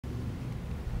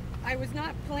I was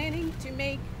not planning to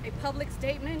make a public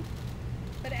statement,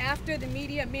 but after the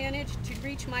media managed to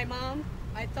reach my mom,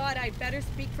 I thought I'd better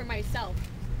speak for myself.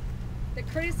 The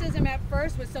criticism at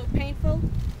first was so painful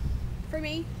for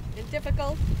me and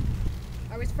difficult.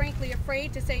 I was frankly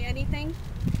afraid to say anything.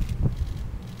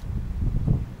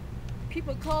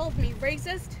 People called me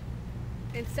racist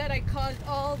and said I caused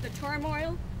all the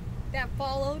turmoil that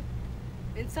followed,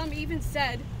 and some even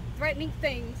said threatening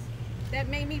things that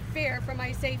made me fear for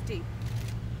my safety.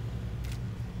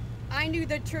 I knew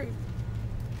the truth,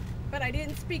 but I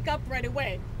didn't speak up right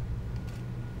away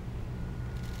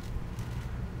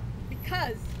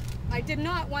because I did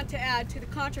not want to add to the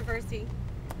controversy.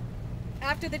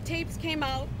 After the tapes came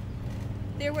out,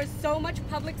 there was so much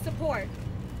public support.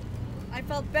 I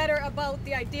felt better about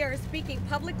the idea of speaking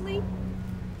publicly,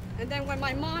 and then when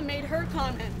my mom made her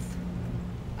comments,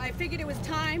 I figured it was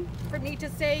time for me to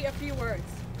say a few words.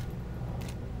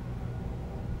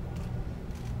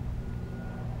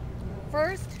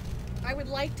 First, I would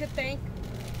like to thank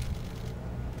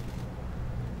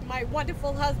my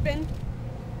wonderful husband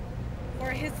for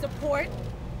his support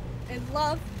and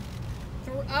love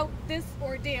throughout this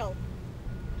ordeal.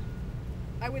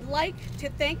 I would like to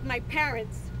thank my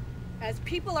parents. As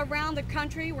people around the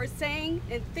country were saying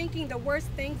and thinking the worst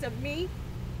things of me,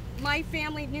 my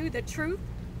family knew the truth,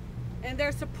 and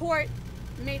their support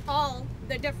made all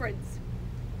the difference.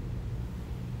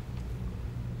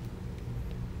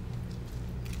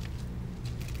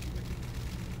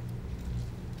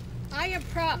 I am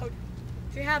proud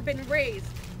to have been raised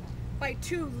by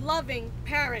two loving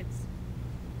parents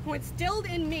who instilled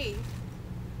in me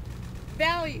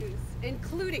values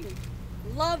including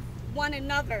love one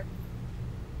another,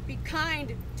 be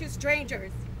kind to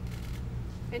strangers,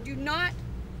 and do not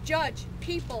judge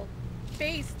people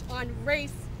based on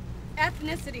race,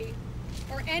 ethnicity,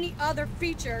 or any other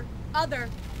feature other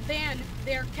than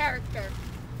their character.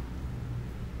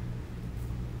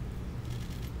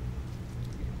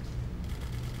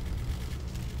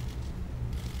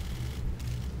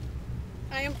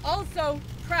 I am also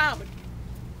proud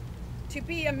to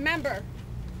be a member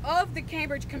of the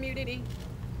Cambridge community,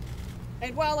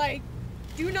 and while I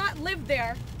do not live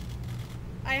there,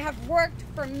 I have worked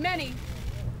for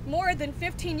more than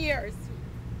 15 years.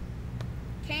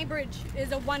 Cambridge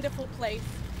is a wonderful place,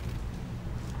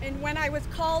 and when I was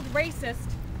called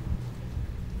racist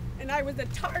and I was a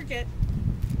target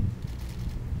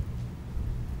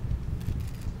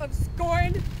of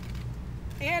scorn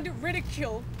and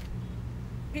ridicule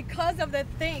because of the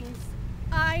things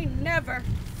I never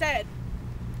said,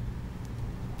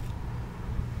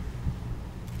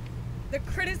 the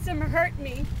criticism hurt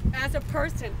me as a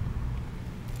person,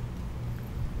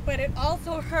 but it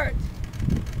also hurt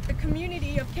the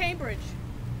community of Cambridge.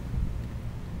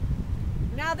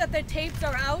 Now that the tapes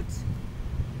are out,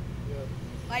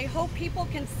 I hope people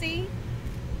can see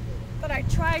that I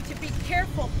tried to be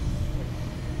careful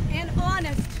and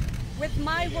honest with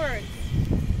my words.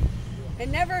 It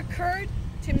never occurred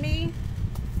to me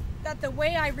that the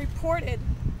way I reported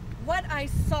what I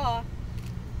saw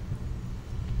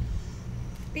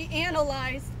be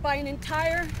analyzed by an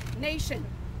entire nation.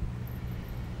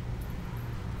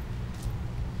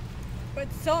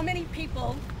 But so many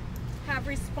people have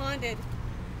responded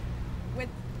with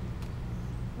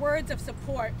words of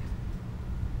support.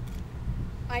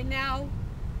 I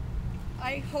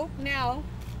hope now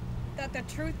that the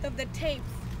truth of the tapes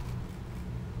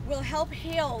will help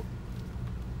heal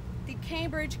the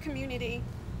Cambridge community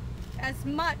as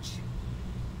much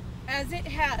as it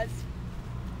has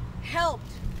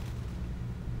helped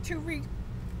to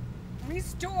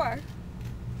restore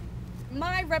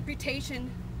my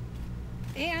reputation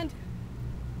and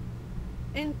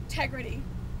integrity.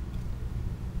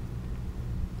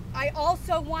 I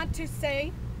also want to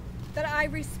say that I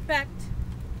respect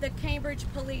the Cambridge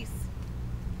police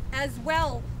as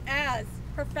well as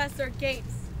Professor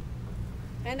Gates,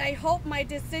 and I hope my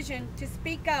decision to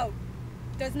speak out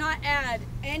does not add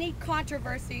any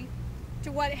controversy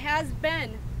to what has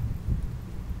been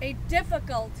a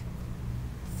difficult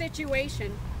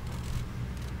situation.